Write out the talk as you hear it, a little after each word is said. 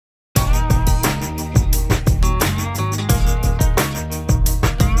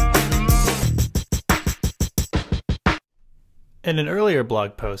In an earlier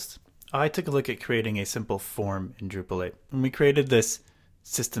blog post, I took a look at creating a simple form in Drupal 8. And we created this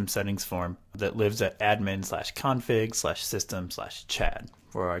system settings form that lives at admin/config/system/chad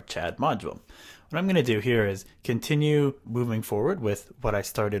for our chad module. What I'm going to do here is continue moving forward with what I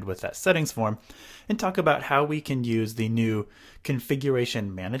started with that settings form and talk about how we can use the new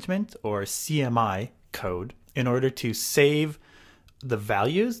configuration management or CMI code in order to save the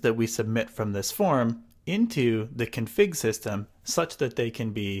values that we submit from this form into the config system such that they can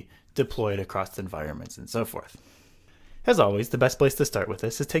be deployed across environments and so forth. As always, the best place to start with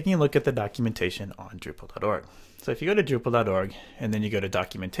this is taking a look at the documentation on Drupal.org. So if you go to Drupal.org and then you go to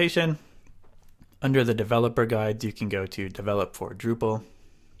documentation, under the developer guides, you can go to develop for Drupal,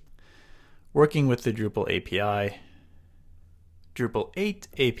 working with the Drupal API, Drupal 8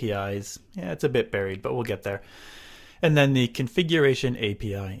 APIs. Yeah, it's a bit buried, but we'll get there. And then the configuration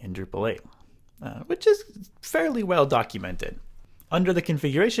API in Drupal 8, which is fairly well documented. Under the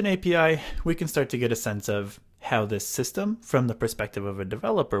configuration API, we can start to get a sense of how this system, from the perspective of a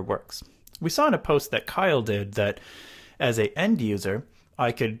developer, works. We saw in a post that Kyle did that as an end user,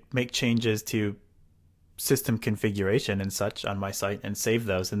 I could make changes to system configuration and such on my site and save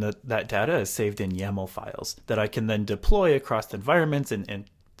those, and that data is saved in YAML files that I can then deploy across environments and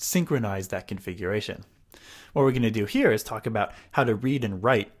synchronize that configuration. What we're going to do here is talk about how to read and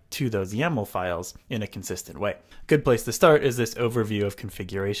write to those YAML files in a consistent way. A good place to start is this overview of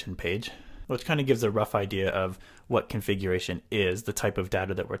configuration page, which kind of gives a rough idea of what configuration is, the type of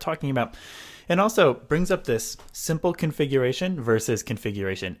data that we're talking about, and also brings up this simple configuration versus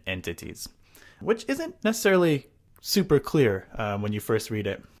configuration entities, which isn't necessarily super clear when you first read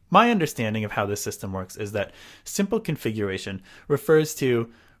it. My understanding of how this system works is that simple configuration refers to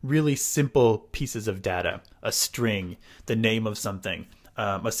really simple pieces of data, a string, the name of something,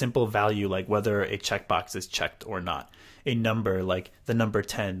 a simple value like whether a checkbox is checked or not, a number like the number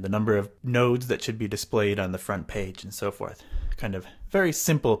 10, the number of nodes that should be displayed on the front page, and so forth. Kind of very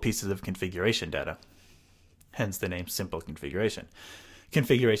simple pieces of configuration data, hence the name simple configuration.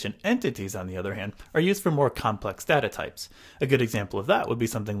 Configuration entities, on the other hand, are used for more complex data types. A good example of that would be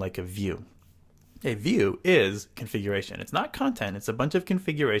something like a view. A view is configuration. It's not content. It's a bunch of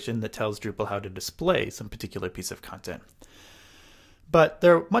configuration that tells Drupal how to display some particular piece of content. But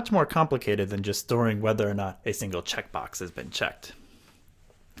they're much more complicated than just storing whether or not a single checkbox has been checked.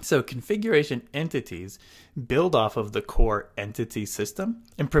 So configuration entities build off of the core entity system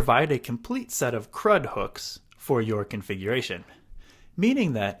and provide a complete set of CRUD hooks for your configuration,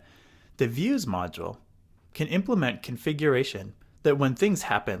 meaning that the views module can implement configuration that when things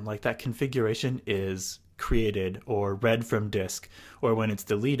happen, like that configuration is created or read from disk, or when it's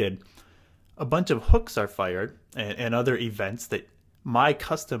deleted, a bunch of hooks are fired and other events that my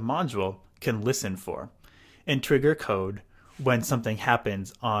custom module can listen for and trigger code when something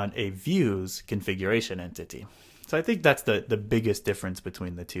happens on a views configuration entity. So I think that's the biggest difference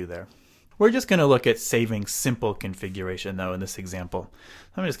between the two there. We're just going to look at saving simple configuration though in this example.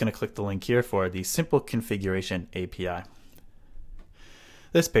 I'm just going to click the link here for the simple configuration API.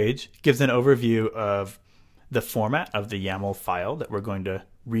 This page gives an overview of the format of the YAML file that we're going to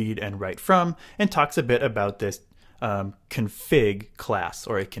read and write from, and talks a bit about this config class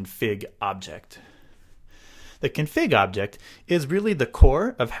or a config object. The config object is really the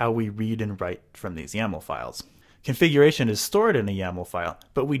core of how we read and write from these YAML files. Configuration is stored in a YAML file,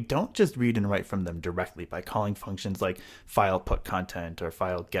 but we don't just read and write from them directly by calling functions like file put content or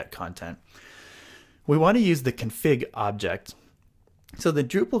file get content. We want to use the config object so that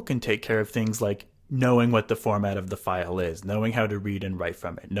Drupal can take care of things like knowing what the format of the file is, knowing how to read and write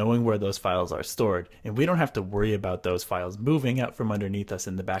from it, knowing where those files are stored, and we don't have to worry about those files moving out from underneath us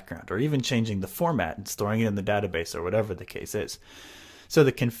in the background, or even changing the format and storing it in the database, or whatever the case is. So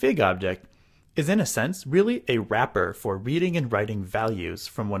the config object is, in a sense, really a wrapper for reading and writing values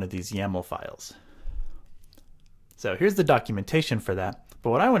from one of these YAML files. So here's the documentation for that,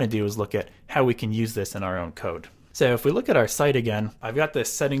 but what I want to do is look at how we can use this in our own code. So if we look at our site again, I've got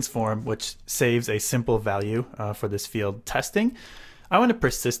this settings form which saves a simple value for this field testing. I want to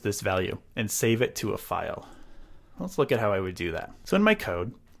persist this value and save it to a file. Let's look at how I would do that. So in my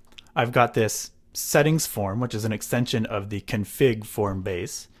code, I've got this settings form, which is an extension of the config form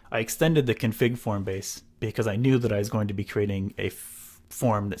base. I extended the config form base because I knew that I was going to be creating a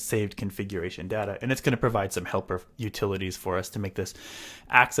form that saved configuration data, and it's going to provide some helper utilities for us to make this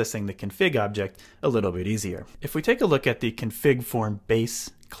accessing the config object a little bit easier. If we take a look at the config form base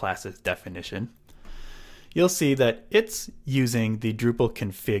class's definition, you'll see that it's using the Drupal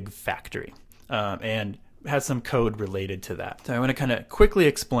config factory and has some code related to that. So I want to kind of quickly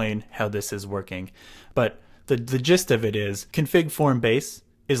explain how this is working, but the gist of it is config form base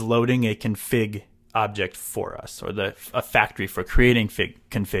is loading a config object for us, or a factory for creating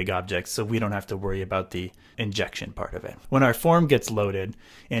config objects, so we don't have to worry about the injection part of it. When our form gets loaded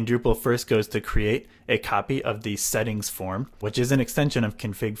and Drupal first goes to create a copy of the settings form, which is an extension of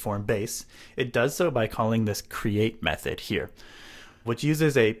config form base, it does so by calling this create method here, which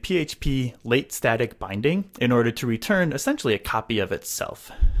uses a PHP late static binding in order to return essentially a copy of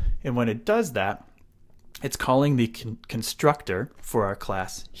itself. And when it does that, it's calling the constructor for our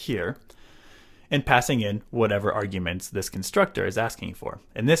class here and passing in whatever arguments this constructor is asking for.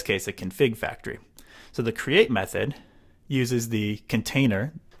 In this case, a config factory. So the create method uses the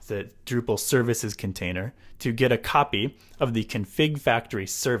container, the Drupal services container, to get a copy of the config factory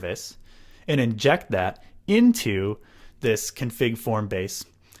service and inject that into this config form base,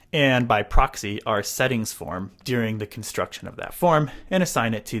 and by proxy our settings form during the construction of that form, and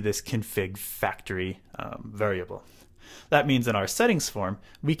assign it to this config factory variable. That means in our settings form,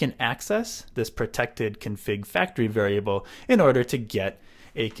 we can access this protected config factory variable in order to get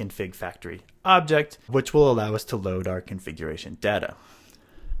a config factory object, which will allow us to load our configuration data.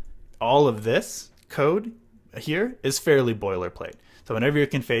 All of this code here is fairly boilerplate. So whenever you're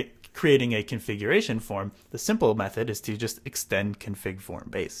creating a configuration form, the simple method is to just extend config form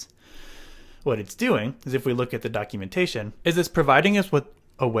base. What it's doing is, if we look at the documentation, is it's providing us with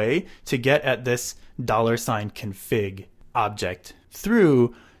a way to get at this $config object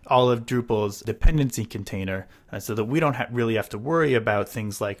through all of Drupal's dependency container, so that we don't really have to worry about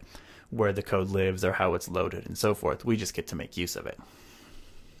things like where the code lives or how it's loaded and so forth. We just get to make use of it.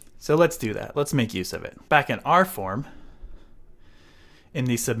 So let's do that. Let's make use of it. Back in our form, in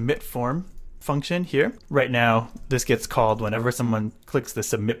the submit form function here, right now this gets called whenever someone clicks the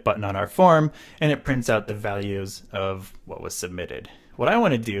submit button on our form, and it prints out the values of what was submitted. What I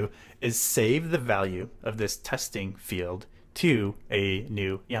want to do is save the value of this testing field to a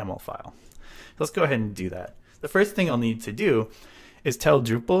new YAML file. Let's go ahead and do that. The first thing I'll need to do is tell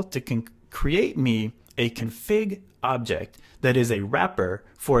Drupal to create me a config object that is a wrapper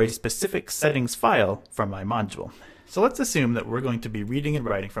for a specific settings file from my module. So let's assume that we're going to be reading and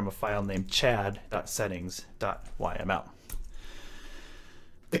writing from a file named chad.settings.yml.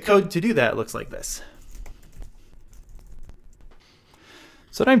 The code to do that looks like this.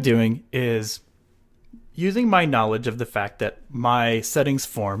 So what I'm doing is using my knowledge of the fact that my settings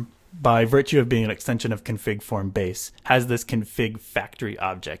form, by virtue of being an extension of config form base, has this config factory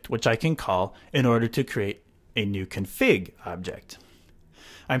object, which I can call in order to create a new config object.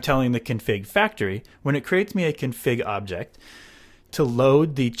 I'm telling the config factory, when it creates me a config object, to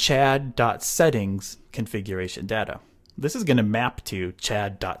load the chad.settings configuration data. This is going to map to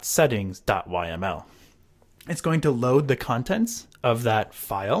chad.settings.yml. It's going to load the contents of that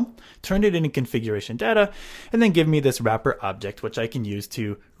file, turn it into configuration data, and then give me this wrapper object, which I can use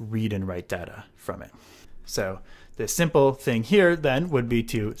to read and write data from it. So the simple thing here then would be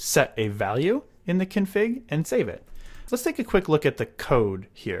to set a value in the config and save it. Let's take a quick look at the code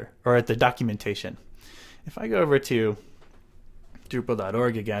here, or at the documentation. If I go over to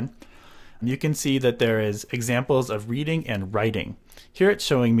Drupal.org again, you can see that there is examples of reading and writing. Here it's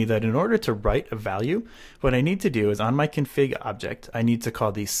showing me that in order to write a value, what I need to do is on my config object, I need to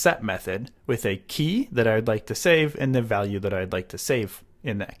call the set method with a key that I'd like to save and the value that I'd like to save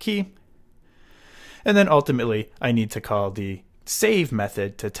in that key. And then ultimately, I need to call the save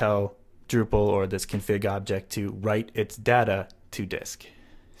method to tell Drupal or this config object to write its data to disk.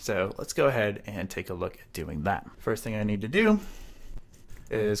 So let's go ahead and take a look at doing that. First thing I need to do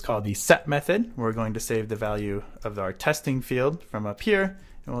is called the set method. We're going to save the value of our testing field from up here,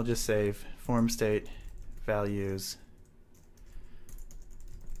 and we'll just save form state values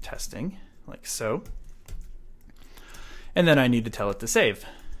testing, like so. And then I need to tell it to save.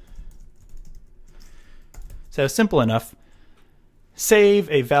 So simple enough. Save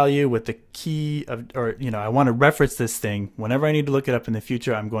a value with the key of, or I want to reference this thing. Whenever I need to look it up in the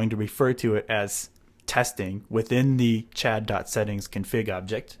future, I'm going to refer to it as testing within the chad.settings config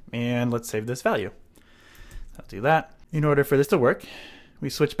object, and let's save this value. I'll do that. In order for this to work, we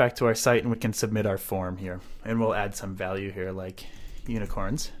switch back to our site and we can submit our form here, and we'll add some value here like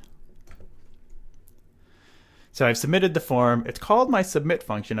unicorns. So I've submitted the form. It's called my submit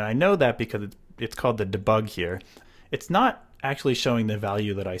function, and I know that because it's called the debug here. It's not actually showing the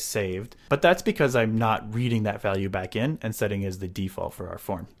value that I saved, but that's because I'm not reading that value back in and setting as the default for our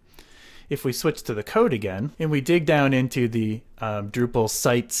form. If we switch to the code again and we dig down into the Drupal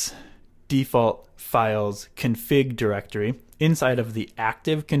sites default files config directory, inside of the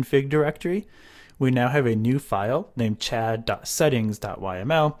active config directory, we now have a new file named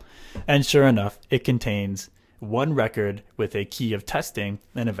chad.settings.yml, and sure enough, it contains one record with a key of testing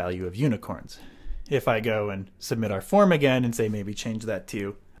and a value of unicorns. If I go and submit our form again and say maybe change that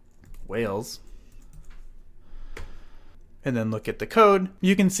to whales, and then look at the code,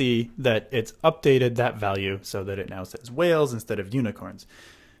 you can see that it's updated that value so that it now says whales instead of unicorns.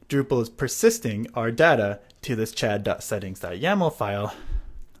 Drupal is persisting our data to this chad.settings.yaml file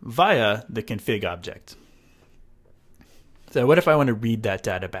via the config object. So what if I want to read that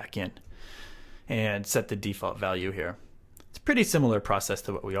data back in and set the default value here? It's a pretty similar process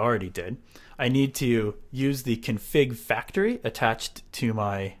to what we already did. I need to use the config factory attached to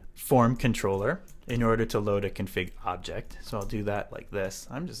my form controller in order to load a config object. So I'll do that like this.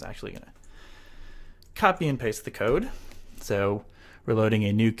 I'm just actually going to copy and paste the code. So we're loading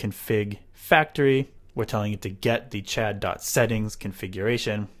a new config factory. We're telling it to get the chad.settings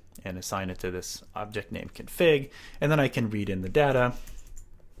configuration and assign it to this object named config. And then I can read in the data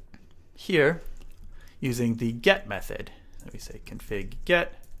here using the get method. Let me say config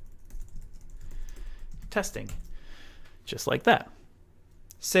get testing, just like that.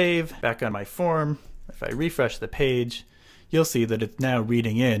 Save, back on my form. If I refresh the page, you'll see that it's now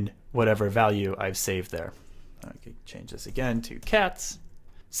reading in whatever value I've saved there. I can change this again to cats,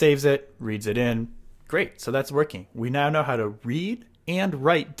 saves it, reads it in. Great, so that's working. We now know how to read and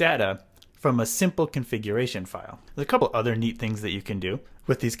write data from a simple configuration file. There's a couple other neat things that you can do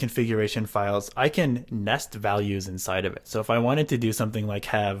with these configuration files. I can nest values inside of it. So if I wanted to do something like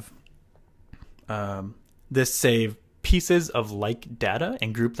have this save pieces of like data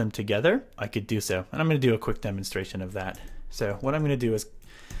and group them together, I could do so. And I'm going to do a quick demonstration of that. So what I'm going to do is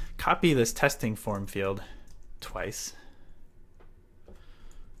copy this testing form field twice.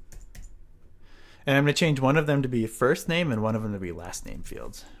 And I'm going to change one of them to be first name and one of them to be last name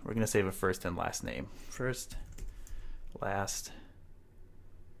fields. We're going to save a first and last name. First, last,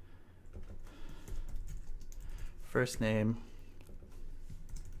 first name,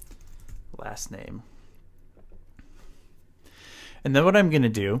 last name. And then what I'm going to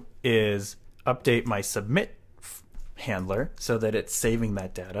do is update my submit handler so that it's saving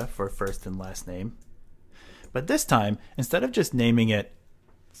that data for first and last name. But this time, instead of just naming it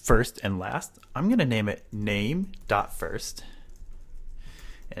first and last, I'm going to name it name.first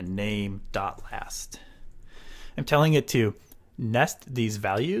and name.last. I'm telling it to nest these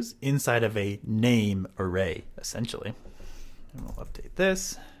values inside of a name array, essentially. And we'll update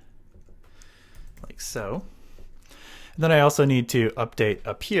this like so. And then I also need to update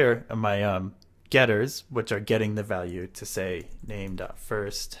up here my getters, which are getting the value, to say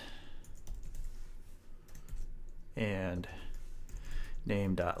name.first and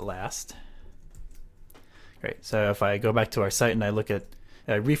name.last. Great. So if I go back to our site and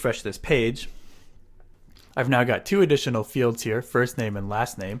I refresh this page, I've now got two additional fields here, first name and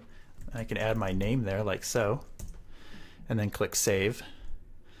last name. I can add my name there like so, and then click save.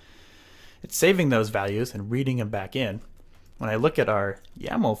 It's saving those values and reading them back in. When I look at our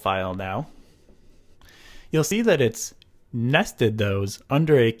YAML file now, you'll see that it's nested those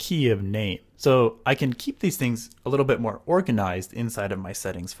under a key of name. So I can keep these things a little bit more organized inside of my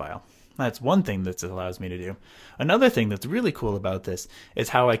settings file. That's one thing that it allows me to do. Another thing that's really cool about this is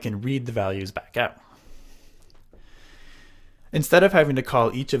how I can read the values back out. Instead of having to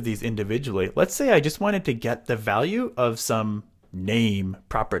call each of these individually, let's say I just wanted to get the value of some name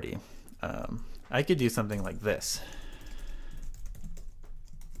property. I could do something like this.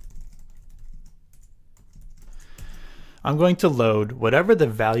 I'm going to load whatever the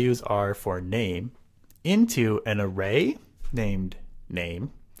values are for name into an array named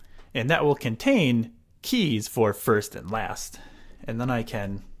name, and that will contain keys for first and last. And then I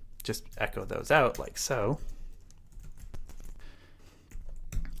can just echo those out like so.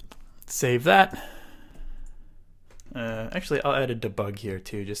 Save that. Actually, I'll add a debug here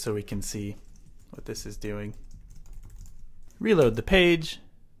too, just so we can see what this is doing. Reload the page.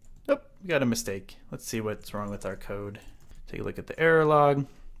 Oh, we got a mistake. Let's see what's wrong with our code. Take a look at the error log.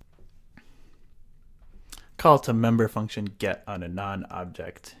 Call to member function get on a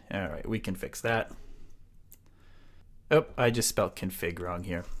non-object. All right, we can fix that. Oh, I just spelled config wrong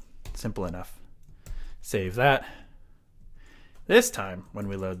here. Simple enough. Save that. This time, when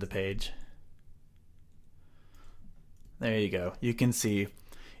we load the page, there you go. You can see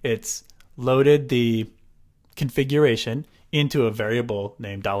it's loaded the configuration into a variable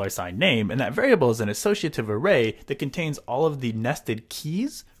named $name, and that variable is an associative array that contains all of the nested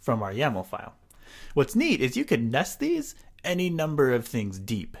keys from our YAML file. What's neat is you could nest these any number of things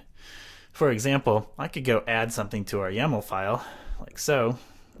deep. For example, I could go add something to our YAML file, like so.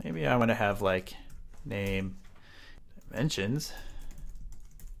 Maybe I want to have like name dimensions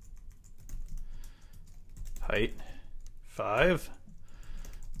height 5,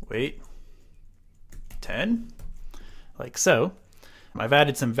 weight 10, like so. I've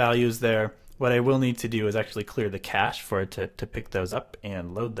added some values there. What I will need to do is actually clear the cache for it to pick those up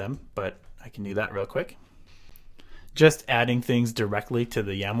and load them, but I can do that real quick. Just adding things directly to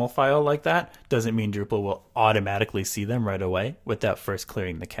the YAML file like that doesn't mean Drupal will automatically see them right away without first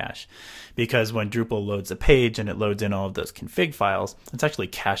clearing the cache. Because when Drupal loads a page and it loads in all of those config files, it's actually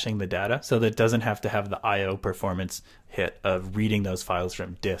caching the data so that it doesn't have to have the I/O performance hit of reading those files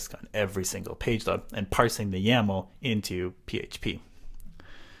from disk on every single page load and parsing the YAML into PHP.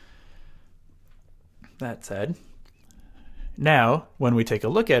 That said, now when we take a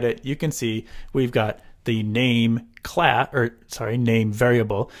look at it, you can see we've got the name name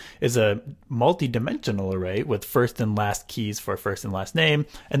variable is a multi-dimensional array with first and last keys for first and last name,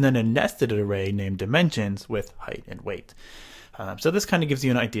 and then a nested array named dimensions with height and weight. So this kind of gives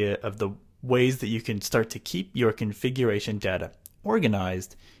you an idea of the ways that you can start to keep your configuration data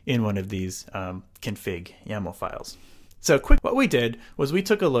organized in one of these config YAML files. So what we did was we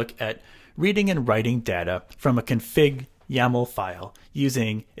took a look at reading and writing data from a config YAML file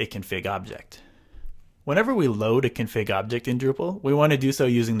using a config object. Whenever we load a config object in Drupal, we want to do so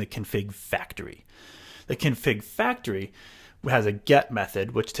using the config factory. The config factory has a get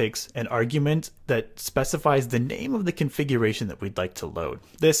method which takes an argument that specifies the name of the configuration that we'd like to load.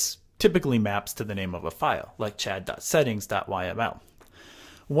 This typically maps to the name of a file, like chad.settings.yml.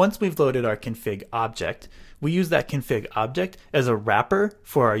 Once we've loaded our config object, we use that config object as a wrapper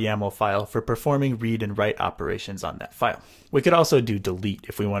for our YAML file for performing read and write operations on that file. We could also do delete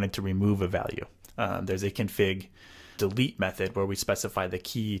if we wanted to remove a value. There's a config delete method where we specify the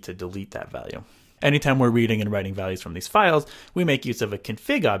key to delete that value. Anytime we're reading and writing values from these files, we make use of a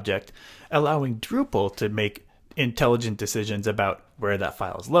config object, allowing Drupal to make intelligent decisions about where that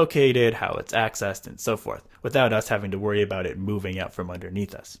file is located, how it's accessed, and so forth, without us having to worry about it moving out from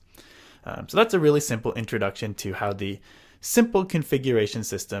underneath us. So that's a really simple introduction to how the simple configuration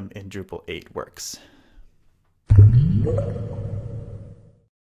system in Drupal 8 works.